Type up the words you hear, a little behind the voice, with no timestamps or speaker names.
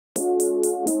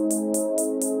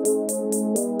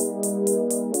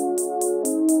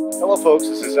Hello folks,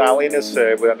 this is Ali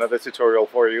Nassib with another tutorial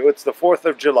for you. It's the 4th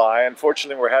of July.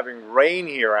 Unfortunately, we're having rain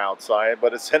here outside,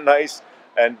 but it's a nice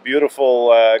and beautiful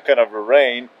kind of a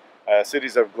rain.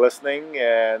 Cities are glistening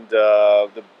and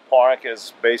the park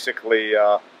is basically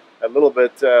a little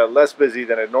bit less busy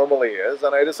than it normally is.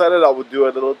 And I decided I would do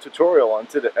a little tutorial on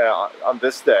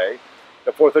this day,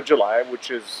 the 4th of July,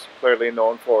 which is clearly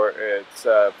known for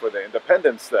for the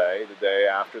Independence Day, the day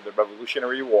after the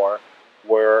Revolutionary War,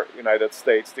 where United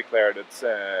States declared its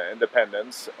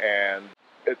independence, and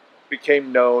it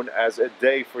became known as a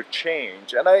day for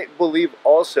change. And I believe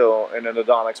also in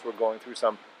endodontics we're going through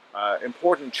some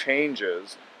important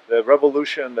changes. The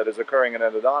revolution that is occurring in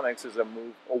endodontics is a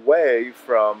move away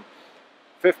from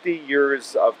 50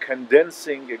 years of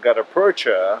condensing gutta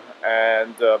percha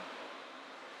and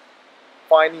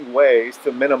finding ways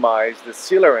to minimize the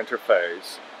sealer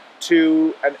interface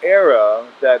to an era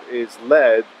that is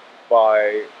led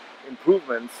by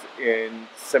improvements in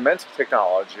cement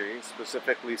technology,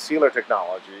 specifically sealer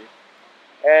technology.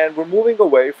 And we're moving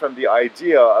away from the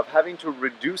idea of having to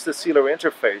reduce the sealer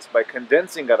interface by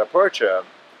condensing gutta percha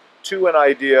to an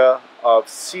idea of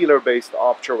sealer-based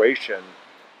obturation,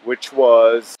 which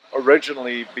was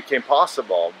originally became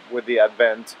possible with the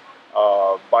advent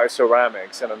of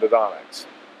bioceramics and endodontics.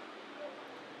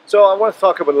 So I want to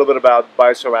talk a little bit about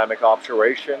bioceramic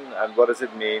obturation and what does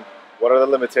it mean. What are the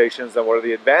limitations and what are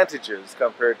the advantages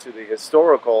compared to the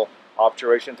historical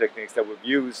obturation techniques that we've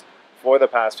used for the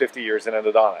past 50 years in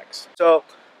endodontics? So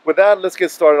with that, let's get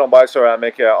started on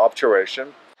bioceramic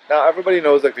obturation. Now everybody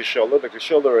knows Dr. Schilder. Dr.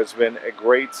 Schilder has been a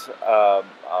great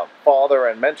father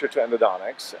and mentor to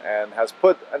endodontics and has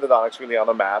put endodontics really on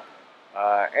the map.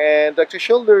 And Dr.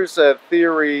 Schilder's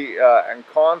theory and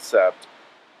concept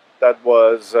that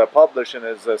was published in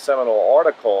his seminal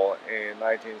article in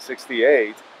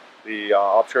 1968, the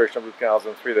obturation of root canals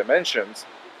in 3 dimensions,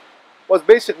 was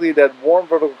basically that warm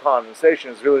vertical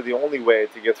condensation is really the only way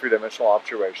to get 3-dimensional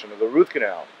obturation of the root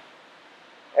canal.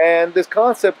 And this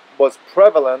concept was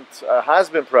prevalent, has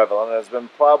been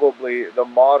probably the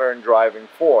modern driving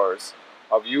force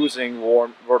of using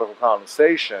warm vertical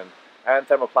condensation and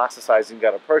thermoplasticizing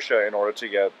gutta percha in order to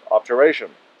get obturation.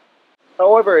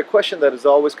 However, a question that has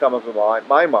always come up in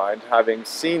my mind, having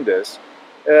seen this,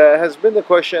 has been the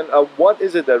question of what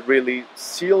is it that really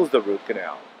seals the root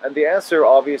canal? And the answer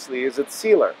obviously is it's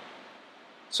sealer.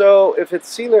 So if it's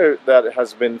sealer that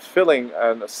has been filling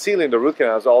and sealing the root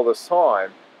canals all this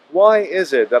time, why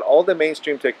is it that all the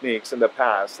mainstream techniques in the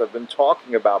past have been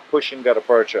talking about pushing gutta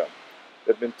percha?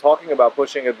 They've been talking about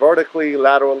pushing it vertically,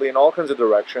 laterally, in all kinds of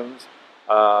directions,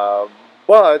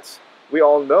 but we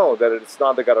all know that it's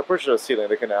not the gutta percha that's sealing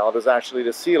the canal, it is actually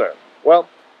the sealer. Well,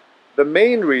 the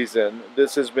main reason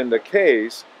this has been the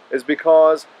case is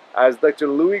because, as Dr.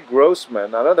 Louis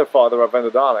Grossman, another father of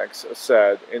endodontics,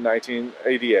 said in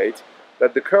 1988,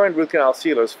 that the current root canal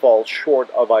sealers fall short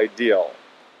of ideal.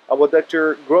 And what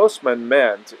Dr. Grossman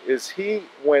meant is he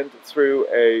went through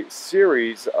a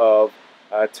series of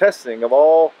testing of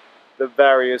all the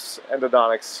various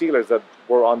endodontic sealers that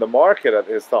were on the market at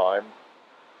his time,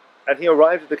 and he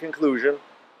arrived at the conclusion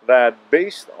that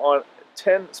based on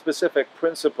 10 specific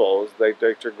principles that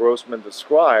Dr. Grossman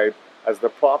described as the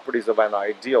properties of an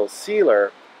ideal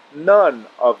sealer, none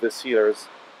of the sealers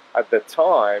at the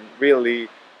time really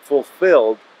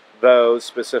fulfilled those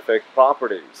specific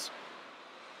properties.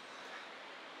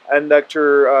 And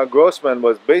Dr. Grossman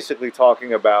was basically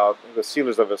talking about the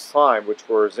sealers of his time, which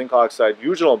were zinc oxide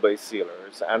eugenol-based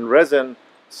sealers and resin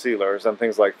sealers and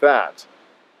things like that.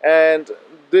 And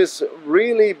this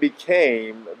really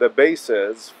became the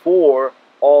basis for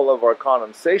all of our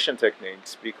condensation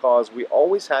techniques because we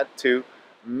always had to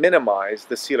minimize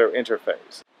the sealer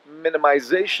interface.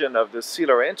 Minimization of the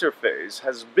sealer interface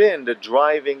has been the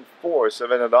driving force of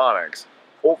endodontics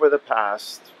over the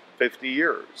past 50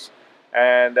 years.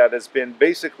 And that has been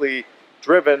basically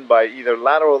driven by either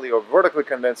laterally or vertically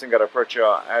condensing gutta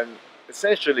percha and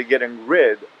essentially getting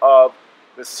rid of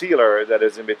the sealer that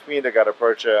is in between the gutta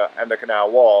percha and the canal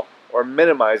wall, or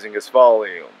minimizing its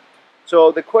volume.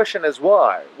 So the question is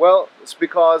why? Well, it's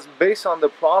because based on the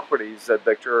properties that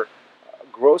Dr.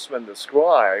 Grossman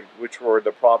described, which were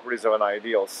the properties of an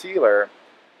ideal sealer,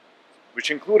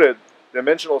 which included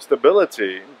dimensional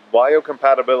stability,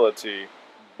 biocompatibility,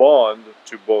 bond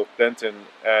to both dentin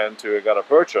and to a gutta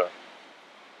percha,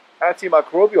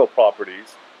 antimicrobial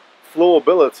properties,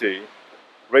 flowability,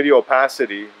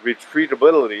 radiopacity,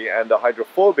 retreatability, and the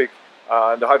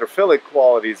hydrophilic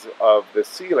qualities of the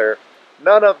sealer,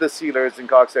 none of the sealers,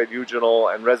 zinc oxide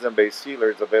eugenol and resin-based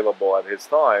sealers available at his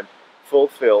time,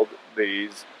 fulfilled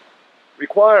these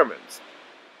requirements.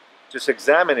 Just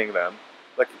examining them,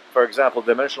 Like, for example,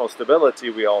 dimensional stability,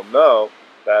 we all know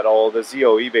that all the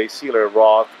ZOE-based sealer,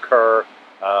 Roth, Kerr,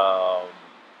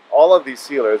 all of these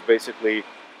sealers basically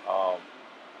um,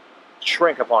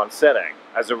 shrink upon setting.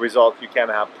 As a result, you can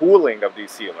have pooling of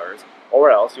these sealers,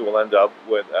 or else you will end up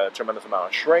with a tremendous amount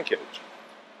of shrinkage.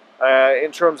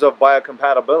 In terms of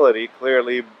biocompatibility,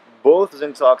 clearly both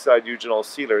zinc oxide eugenol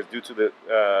sealers, due to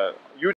the